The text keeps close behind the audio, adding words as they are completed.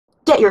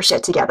get your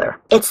shit together.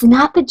 It's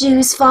not the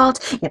Jews'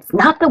 fault, it's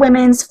not the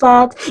women's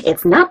fault,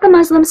 it's not the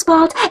Muslims'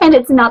 fault, and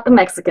it's not the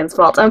Mexicans'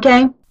 fault,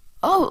 okay?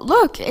 Oh,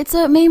 look, it's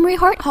a Memory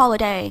Heart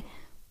holiday.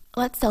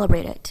 Let's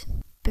celebrate it.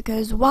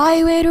 Because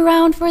why wait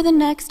around for the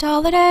next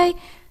holiday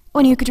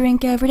when you could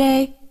drink every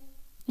day?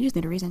 You just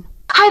need a reason.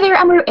 Hi there,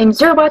 I'm Roux, and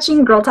you're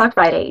watching Girl Talk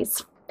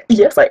Fridays.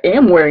 Yes, I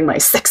am wearing my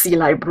sexy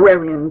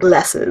librarian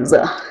glasses.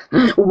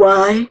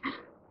 Why?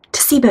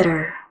 To see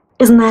better.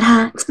 Isn't that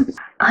hot?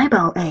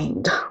 Eyeball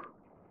aimed.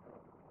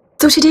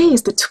 So today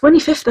is the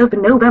 25th of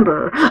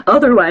November,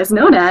 otherwise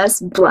known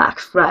as Black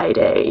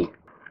Friday,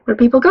 where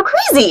people go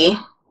crazy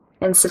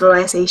and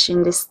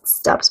civilization just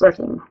stops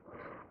working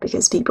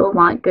because people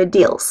want good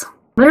deals.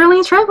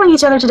 Literally trampling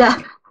each other to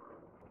death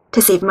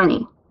to save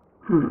money.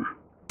 And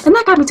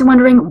that got me to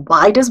wondering,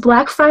 why does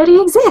Black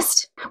Friday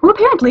exist? Well,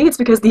 apparently it's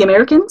because the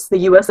Americans, the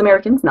US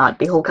Americans, not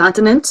the whole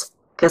continent,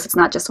 because it's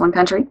not just one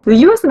country, the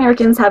US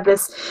Americans have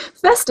this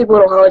festive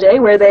little holiday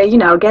where they,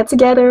 get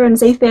together and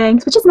say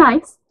thanks, which is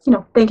nice.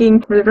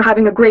 Thanking for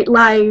having a great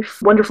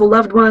life, wonderful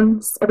loved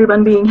ones,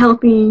 everyone being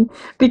healthy,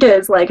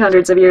 because like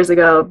hundreds of years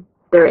ago,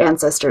 their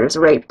ancestors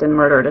raped and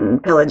murdered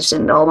and pillaged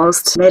and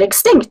almost made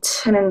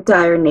extinct an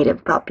entire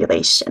native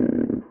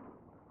population.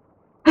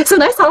 So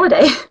nice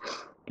holiday,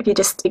 if you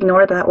just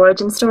ignore the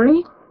origin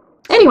story.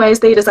 Anyways,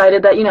 they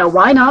decided that,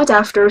 why not,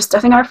 after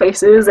stuffing our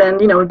faces and,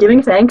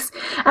 giving thanks,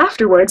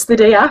 afterwards, the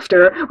day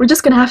after, we're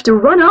just gonna have to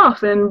run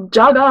off and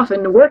jog off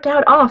and work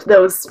out off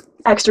those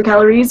extra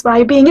calories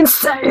by being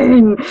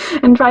insane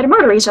and try to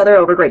murder each other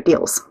over great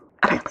deals,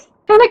 apparently.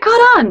 And it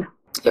caught on.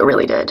 It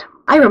really did.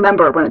 I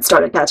remember when it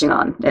started catching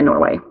on in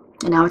Norway,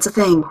 and now it's a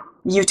thing.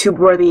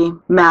 YouTube-worthy,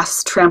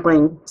 mass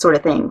trampling sort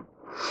of thing.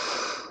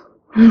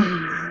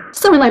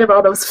 So in light of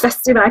all those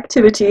festive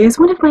activities,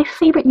 one of my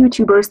favorite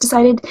YouTubers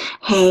decided,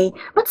 hey,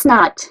 let's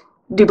not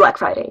do Black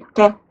Friday,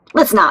 okay?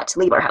 Let's not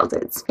leave our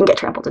houses and get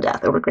trampled to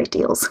death over great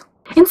deals.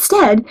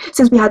 Instead,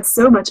 since we had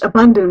so much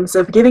abundance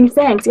of giving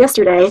thanks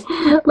yesterday,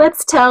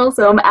 let's tell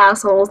some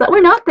assholes that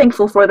we're not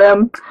thankful for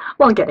them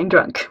while getting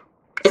drunk.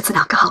 It's an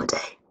alcohol day.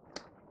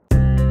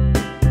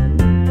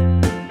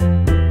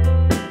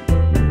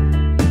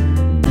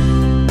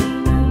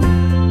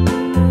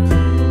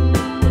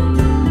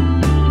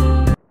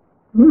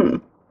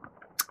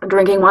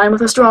 Drinking wine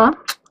with a straw.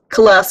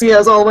 Classy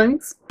as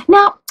always.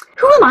 Now,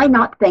 who am I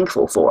not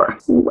thankful for?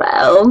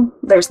 Well,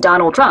 there's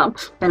Donald Trump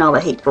and all the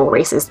hateful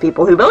racist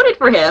people who voted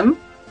for him.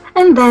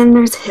 And then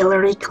there's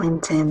Hillary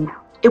Clinton.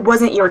 It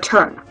wasn't your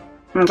turn,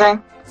 okay?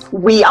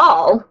 We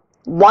all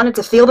wanted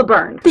to feel the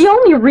burn. The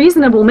only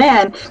reasonable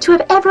man to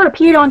have ever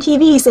appeared on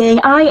TV saying,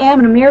 I am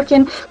an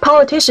American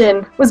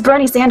politician, was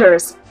Bernie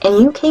Sanders. And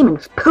you came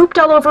and pooped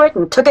all over it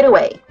and took it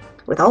away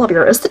with all of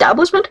your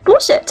establishment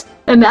bullshit.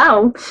 And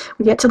now,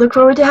 we get to look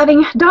forward to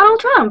having Donald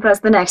Trump as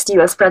the next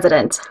US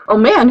president. A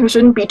man who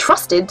shouldn't be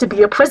trusted to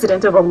be a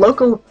president of a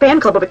local fan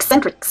club of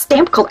eccentric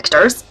stamp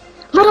collectors,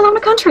 let alone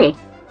a country.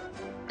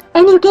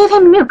 And you gave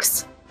him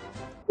nukes.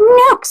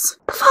 Nukes!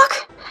 The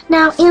fuck?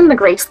 Now, in the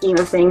great scheme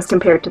of things,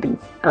 compared to the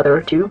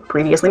other two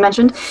previously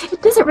mentioned,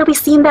 it doesn't really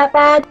seem that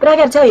bad, but I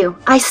gotta tell you,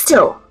 I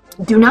still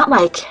do not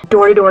like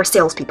door-to-door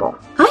salespeople.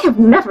 I have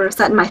never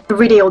sat in my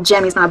 3-day-old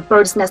jammies, my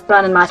bird's nest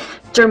bun, and my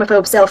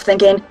germaphobe self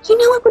thinking, you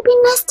know what would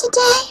be nice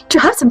today? To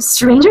have some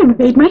stranger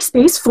invade my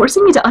space,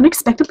 forcing me to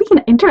unexpectedly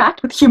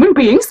interact with human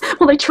beings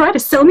while they try to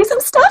sell me some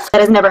stuff? That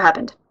has never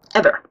happened.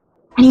 Ever.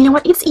 And you know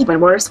what? It's even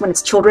worse when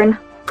it's children.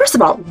 First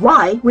of all,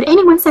 why would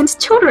anyone send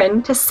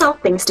children to sell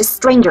things to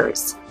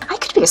strangers? I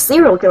could be a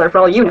serial killer for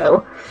all you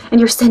know, and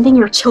you're sending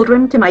your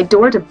children to my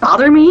door to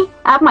bother me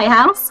at my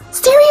house?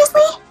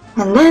 Seriously?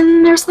 And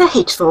then there's the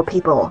hateful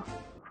people.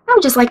 I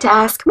would just like to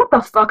ask, what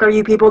the fuck are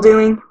you people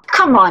doing?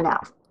 Come on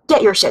now,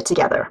 get your shit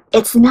together.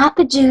 It's not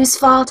the Jews'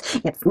 fault,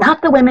 it's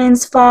not the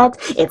women's fault,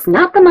 it's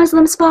not the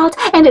Muslims' fault,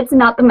 and it's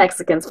not the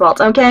Mexicans'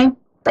 fault, okay?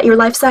 That your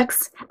life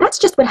sucks? That's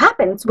just what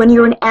happens when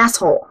you're an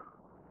asshole,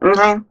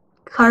 okay?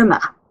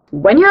 Karma.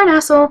 When you're an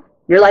asshole,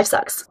 your life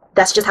sucks.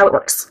 That's just how it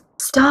works.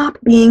 Stop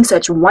being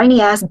such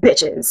whiny-ass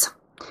bitches.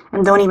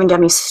 And don't even get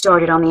me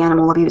started on the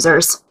animal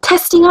abusers.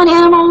 Testing on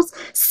animals,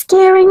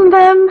 scaring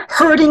them,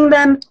 hurting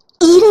them,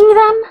 eating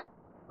them?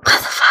 What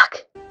the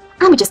fuck?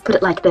 Let me just put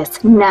it like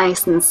this,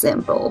 nice and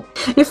simple.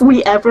 If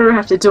we ever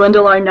have to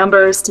dwindle our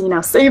numbers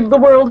to, save the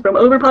world from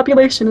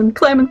overpopulation and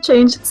climate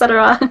change,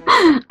 etc.,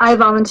 I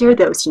volunteer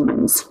those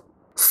humans.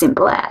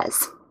 Simple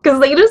as. Because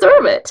they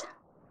deserve it.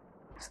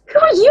 Who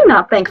are you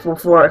not thankful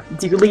for?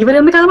 Do leave it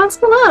in the comments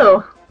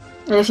below.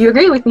 And if you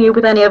agree with me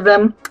with any of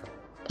them,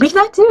 leave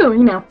that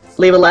too,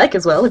 Leave a like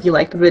as well if you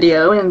liked the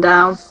video, and,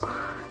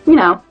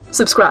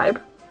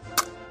 subscribe.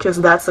 Because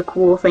that's a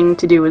cool thing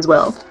to do as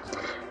well.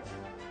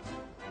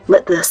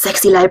 Let the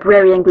sexy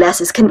librarian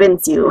glasses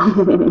convince you.